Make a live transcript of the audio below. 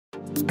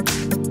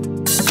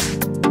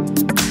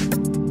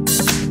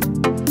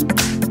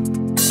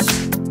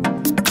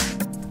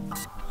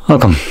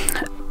Welcome.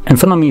 In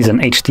front of me is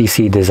an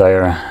HTC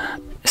Desire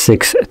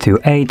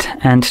 628,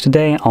 and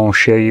today I'll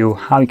show you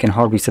how you can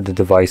hard reset the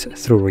device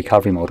through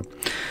recovery mode.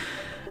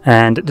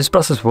 And this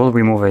process will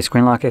remove a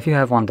screen lock if you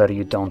have one that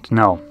you don't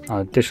know.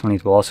 Additionally,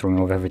 it will also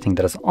remove everything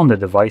that is on the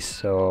device,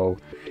 so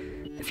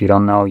if you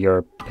don't know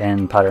your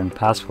PIN, pattern,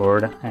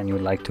 password, and you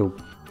would like to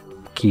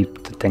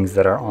keep the things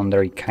that are on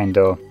there, you kind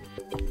of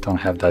don't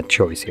have that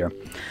choice here.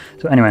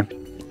 So anyway,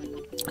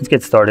 let's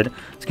get started.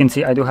 As you can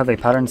see, I do have a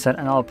pattern set,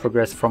 and I'll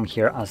progress from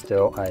here as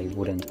though I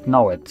wouldn't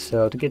know it.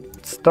 So to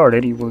get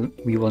started,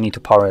 we will need to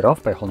power it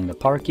off by holding the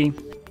power key.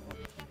 There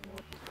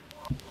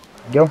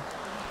we go.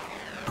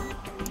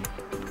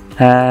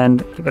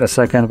 And give it a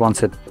second.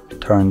 Once it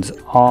turns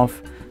off,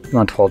 you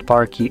want to hold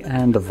power key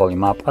and the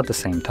volume up at the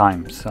same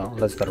time. So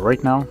let's do that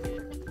right now.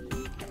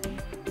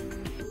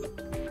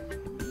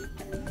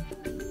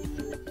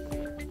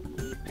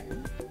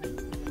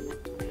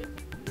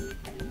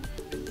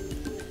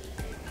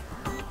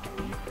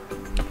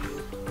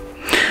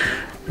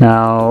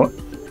 Now,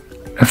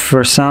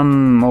 for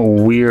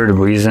some weird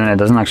reason, it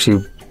doesn't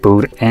actually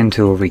boot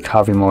into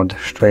recovery mode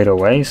straight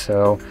away.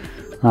 So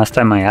last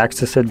time I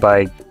accessed it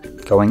by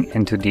going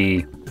into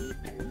the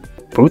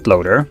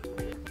bootloader,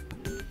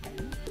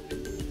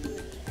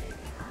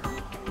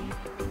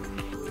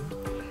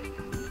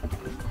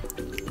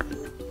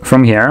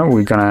 from here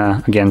we're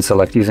gonna again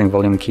select using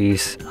volume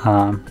keys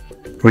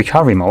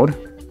recovery mode,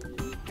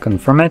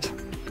 confirm it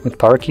with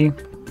power key.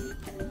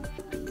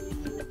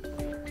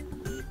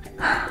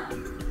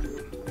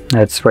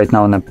 It's right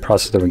now in the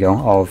process, there we go,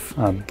 of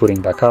booting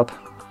back up.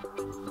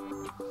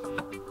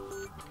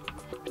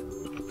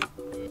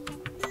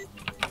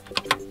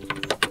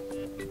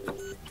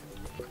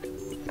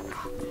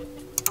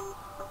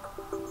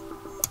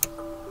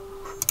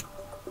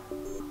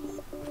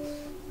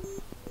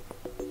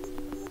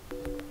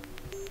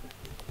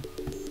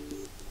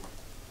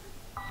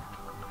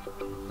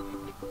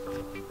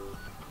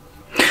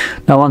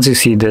 Now once you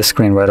see this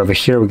screen right over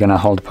here, we're gonna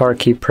hold power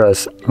key,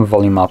 press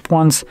volume up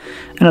once,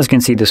 and as you can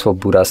see, this will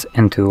boot us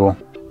into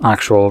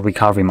actual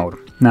recovery mode.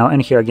 Now in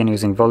here, again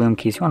using volume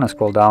keys, you wanna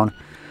scroll down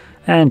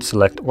and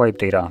select wipe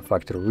data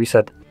factory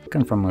reset,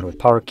 confirm it with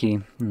power key,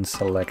 and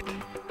select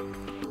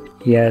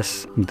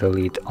yes,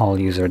 delete all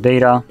user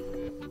data.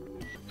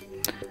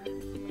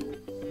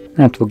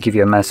 That will give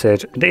you a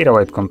message, data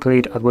wipe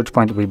complete, at which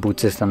point reboot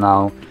system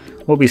now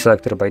will be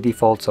selected by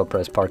default, so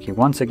press power key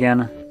once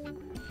again.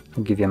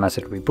 Will give you a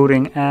message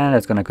rebooting, and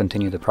it's going to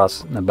continue the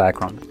process in the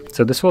background.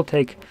 So this will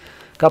take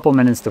a couple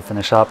minutes to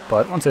finish up,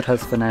 but once it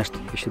has finished,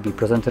 you should be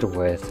presented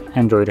with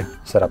Android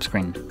setup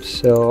screen.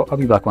 So I'll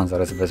be back once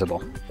that is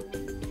visible.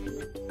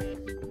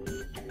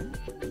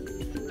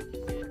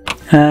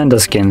 And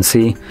as you can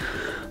see,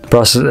 the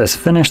process is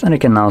finished, and you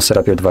can now set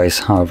up your device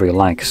however you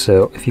like.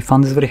 So if you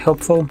found this very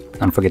helpful,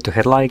 don't forget to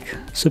hit like,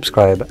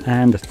 subscribe,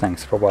 and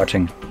thanks for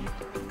watching.